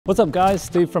What's up guys,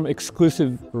 Steve from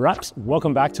Exclusive Wraps.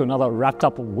 Welcome back to another wrapped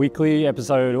up weekly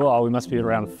episode. Oh, we must be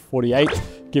around 48,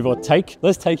 give or take.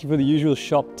 Let's take you for the usual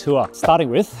shop tour, starting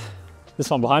with this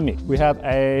one behind me. We have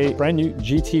a brand new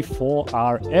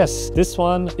GT4RS. This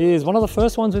one is one of the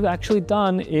first ones we've actually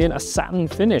done in a satin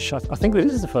finish. I think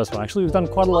this is the first one actually. We've done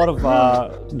quite a lot of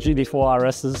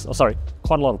GT4RSs,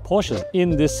 quite a lot of Porsches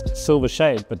in this silver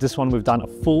shade, but this one we've done a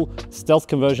full stealth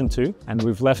conversion to, and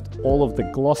we've left all of the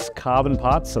gloss carbon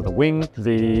parts, so the wing,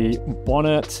 the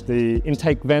bonnet, the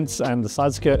intake vents, and the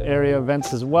side skirt area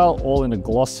vents as well, all in a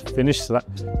gloss finish, so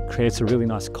that creates a really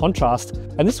nice contrast.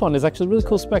 And this one is actually a really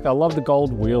cool spec. I love the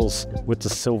gold wheels with the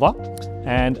silver.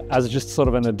 And as just sort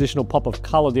of an additional pop of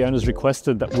color, the owners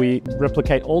requested that we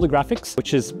replicate all the graphics,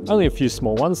 which is only a few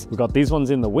small ones. We've got these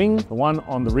ones in the wing, the one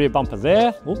on the rear bumper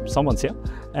there, oops, someone's here,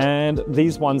 and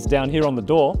these ones down here on the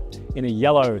door in a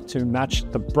yellow to match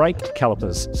the brake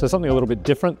calipers. So something a little bit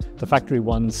different. The factory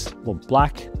ones were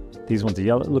black, these ones are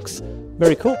yellow. It looks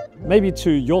very cool. Maybe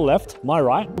to your left, my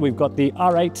right, we've got the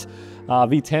R8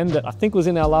 V10 that I think was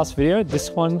in our last video.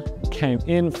 This one came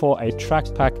in for a track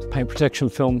pack paint protection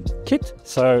film kit.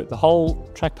 So the whole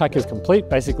track pack is complete,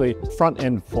 basically front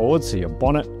and forward. So your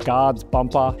bonnet, guards,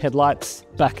 bumper, headlights,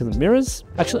 back of the mirrors.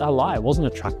 Actually, I lie, it wasn't a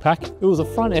track pack. It was a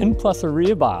front end plus a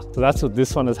rear bar. So that's what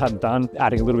this one has had done,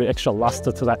 adding a little bit extra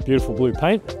luster to that beautiful blue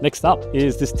paint. Next up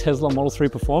is this Tesla Model 3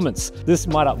 Performance. This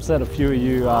might upset a few of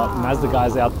you Mazda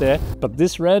guys out there, but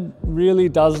this red really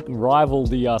does rival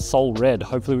the Soul Red.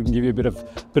 Hopefully we can give you a bit of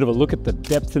a look at the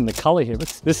depth in the color here.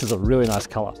 This is a really nice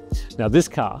color. Now this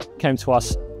car came to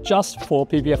us just for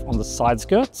PPF on the side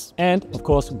skirts and of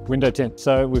course window tint.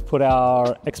 So we've put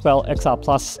our XPEL XR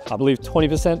Plus, I believe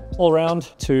 20% all around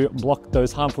to block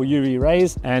those harmful UV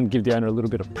rays and give the owner a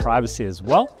little bit of privacy as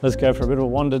well. Let's go for a bit of a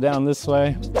wander down this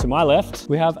way. To my left,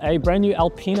 we have a brand new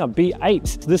Alpina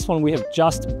B8. This one we have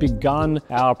just begun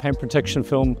our paint protection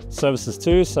film services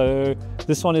to. So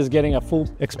this one is getting a full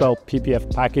XPEL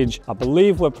PPF package. I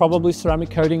believe we're probably ceramic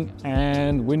coating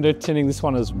and window tinting this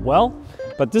one as well.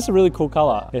 But this is a really cool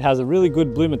color. It has a really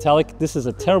good blue metallic. This is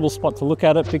a terrible spot to look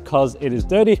at it because it is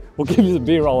dirty. We'll give you the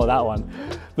B-roll of that one.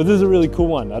 But this is a really cool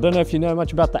one. I don't know if you know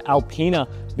much about the Alpina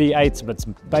B8s, but it's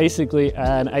basically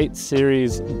an 8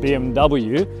 Series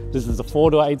BMW. This is a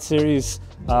 4-8 Series,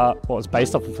 it's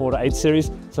based off a 4-8 Series.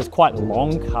 So it's quite a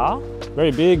long car,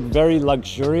 very big, very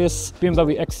luxurious.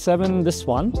 BMW X7, this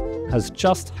one has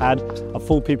just had a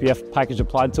full PPF package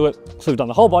applied to it. So we've done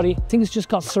the whole body. I think it's just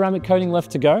got ceramic coating left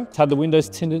to go. It's had the windows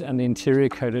tinted and the interior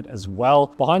coated as well.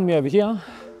 Behind me over here,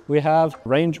 we have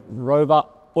Range Rover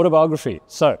Autobiography.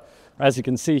 So as you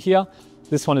can see here,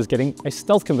 this one is getting a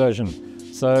stealth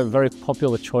conversion. So very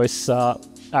popular choice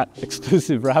at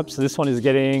Exclusive Wraps. This one is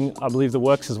getting, I believe, the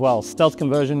works as well. Stealth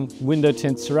conversion, window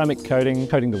tint, ceramic coating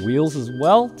the wheels as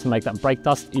well to make that brake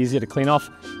dust easier to clean off.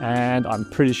 And I'm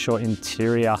pretty sure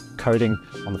interior coating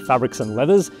on the fabrics and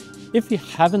leathers. If you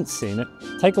haven't seen it,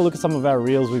 take a look at some of our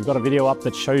reels. We've got a video up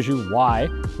that shows you why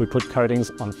we put coatings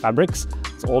on fabrics.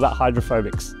 It's all about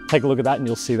hydrophobics. Take a look at that and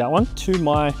you'll see that one.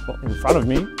 In front of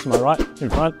me, to my right, in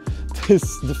front,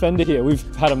 this Defender here. We've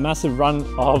had a massive run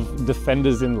of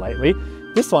Defenders in lately.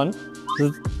 This one,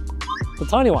 the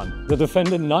tiny one, the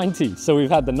Defender 90. So we've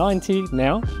had the 90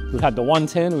 now, we've had the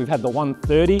 110, we've had the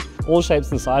 130, all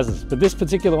shapes and sizes. But this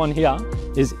particular one here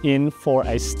is in for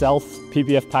a stealth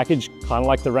PPF package, kind of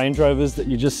like the Range Rovers that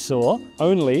you just saw,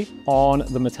 only on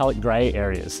the metallic gray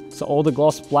areas. So all the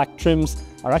gloss black trims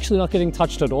are actually not getting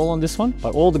touched at all on this one,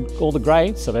 but all the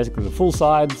gray, so basically the full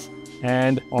sides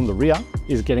and on the rear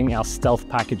is getting our stealth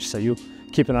package. So you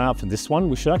keep an eye out for this one.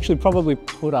 We should actually probably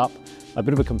put up a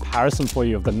bit of a comparison for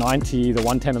you of the 90, the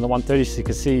 110 and the 130 so you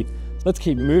can see. Let's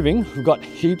keep moving. We've got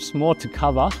heaps more to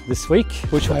cover this week.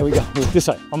 Which way we go? This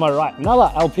way, on my right.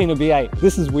 Another Alpina B8.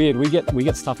 This is weird. We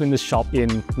get stuff in this shop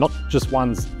in not just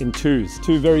ones, in twos.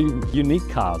 Two very unique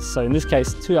cars. So in this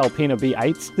case, two Alpina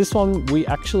B8s. This one we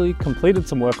actually completed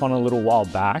some work on a little while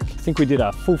back. I think we did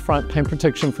a full front paint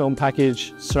protection film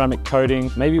package, ceramic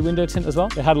coating, maybe window tint as well.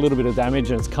 It had a little bit of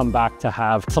damage and it's come back to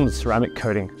have some of the ceramic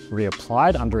coating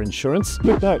reapplied under insurance.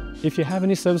 Quick note, if you have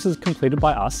any services completed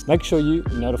by us, make sure you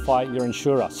notify your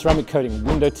insurer. Ceramic coating,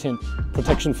 window tint,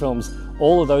 protection films,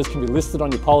 all of those can be listed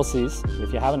on your policies.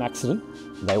 If you have an accident,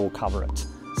 they will cover it.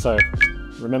 So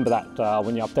remember that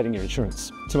when you're updating your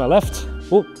insurance. To my left,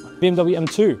 BMW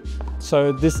M2.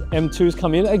 So this M2's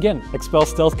come in, again, XPEL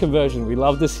stealth conversion. We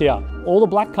love this here. All the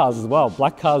black cars as well.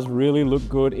 Black cars really look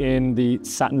good in the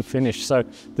satin finish. So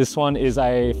this one is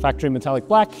a factory metallic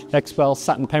black, XPEL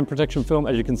satin paint protection film,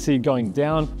 as you can see going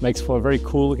down, makes for a very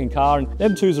cool looking car. And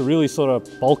M2 is a really sort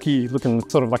of bulky looking,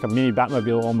 sort of like a mini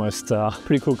Batmobile almost.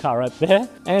 Pretty cool car right there.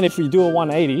 And if we do a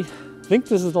 180, I think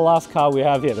this is the last car we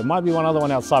have here. There might be one other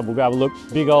one outside. We'll go have a look.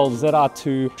 Big old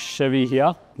ZR2 Chevy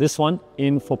here. This one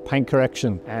in for paint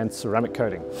correction and ceramic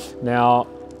coating. Now,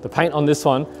 the paint on this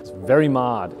one is very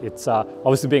marred. It's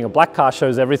obviously being a black car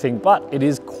shows everything, but it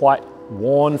is quite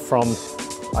worn from,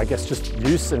 I guess, just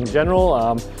use in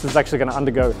general. This is actually going to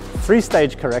undergo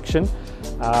 3-stage correction.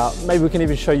 Maybe we can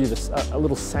even show you this, a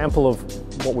little sample of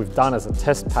what we've done as a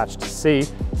test patch to see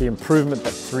the improvement that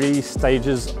 3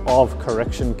 stages of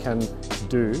correction can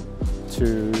do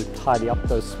to tidy up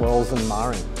those swirls and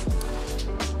marring.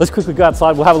 Let's quickly go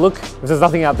outside, we'll have a look. If there's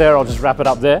nothing out there, I'll just wrap it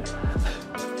up there.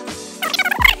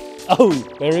 Oh,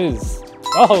 there is.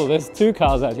 Oh, there's 2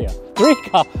 cars out here. 3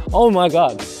 cars, oh my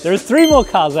God. There's 3 more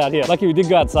cars out here. Lucky we did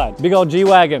go outside. Big old G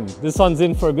Wagon. This one's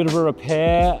in for a bit of a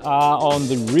repair on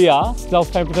the rear.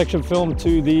 Stealth paint protection film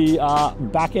to the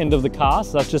back end of the car.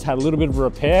 So that's just had a little bit of a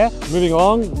repair. Moving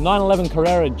along, 911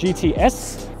 Carrera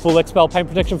GTS. Full XPEL paint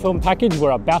protection film package.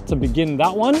 We're about to begin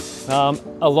that one,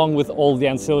 along with all the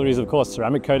ancillaries, of course,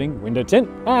 ceramic coating, window tint,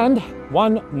 and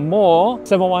one more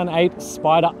 718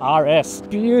 Spyder RS.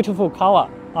 Beautiful color.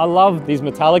 I love these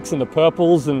metallics and the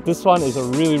purples, and this one is a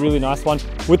really, really nice one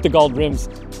with the gold rims.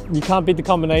 You can't beat the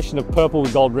combination of purple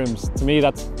with gold rims. To me,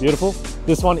 that's beautiful.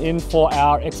 This one in for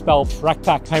our XPEL Track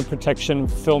Pack paint protection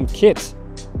film kit.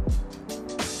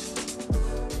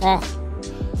 All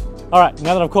right,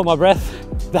 now that I've caught my breath,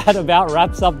 that about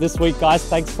wraps up this week, guys.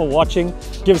 Thanks for watching.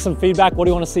 Give us some feedback. What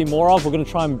do you want to see more of? We're going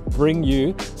to try and bring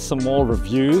you some more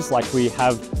reviews like we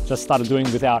have just started doing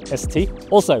with our ST.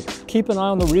 Also, keep an eye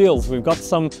on the reels. We've got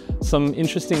some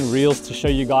interesting reels to show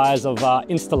you guys of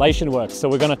installation work. So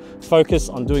we're going to focus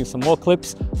on doing some more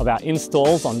clips of our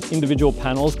installs on individual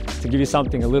panels to give you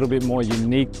something a little bit more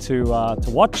unique to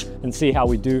watch and see how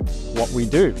we do what we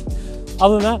do.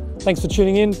 Other than that, thanks for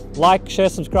tuning in. Like, share,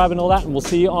 subscribe, and all that, and we'll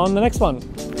see you on the next one.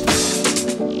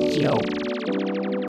 Yo.